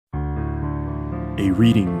A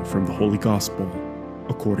reading from the Holy Gospel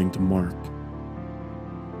according to Mark.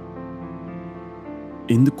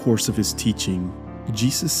 In the course of his teaching,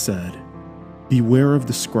 Jesus said, "Beware of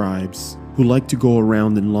the scribes, who like to go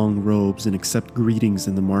around in long robes and accept greetings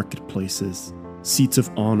in the marketplaces, seats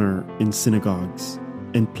of honor in synagogues,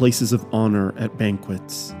 and places of honor at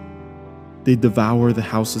banquets. They devour the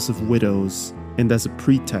houses of widows, and as a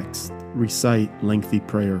pretext, recite lengthy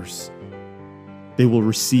prayers. They will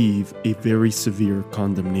receive a very severe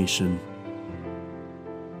condemnation."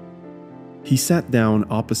 He sat down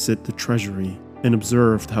opposite the treasury and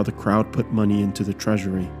observed how the crowd put money into the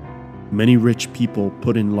treasury. Many rich people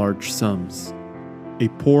put in large sums. A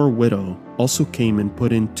poor widow also came and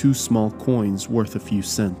put in 2 small coins worth a few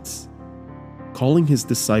cents. Calling his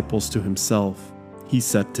disciples to himself, he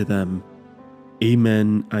said to them,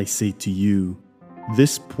 "Amen, I say to you,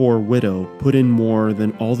 this poor widow put in more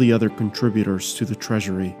than all the other contributors to the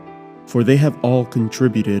treasury, for they have all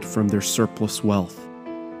contributed from their surplus wealth.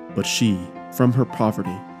 But she, from her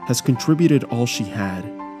poverty, has contributed all she had,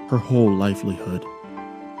 her whole livelihood."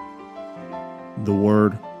 The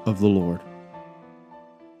word of the Lord.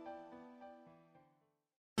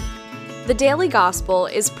 The Daily Gospel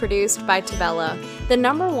is produced by Tabella, the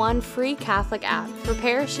 #1 free Catholic app for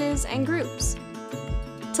parishes and groups.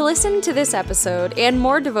 To listen to this episode and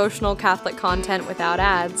more devotional Catholic content without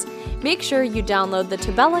ads, make sure you download the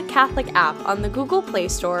Tabella Catholic app on the Google Play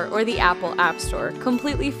Store or the Apple App Store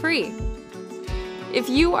completely free. If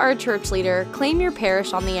you are a church leader, claim your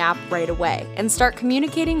parish on the app right away and start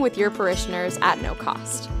communicating with your parishioners at no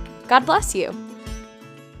cost. God bless you.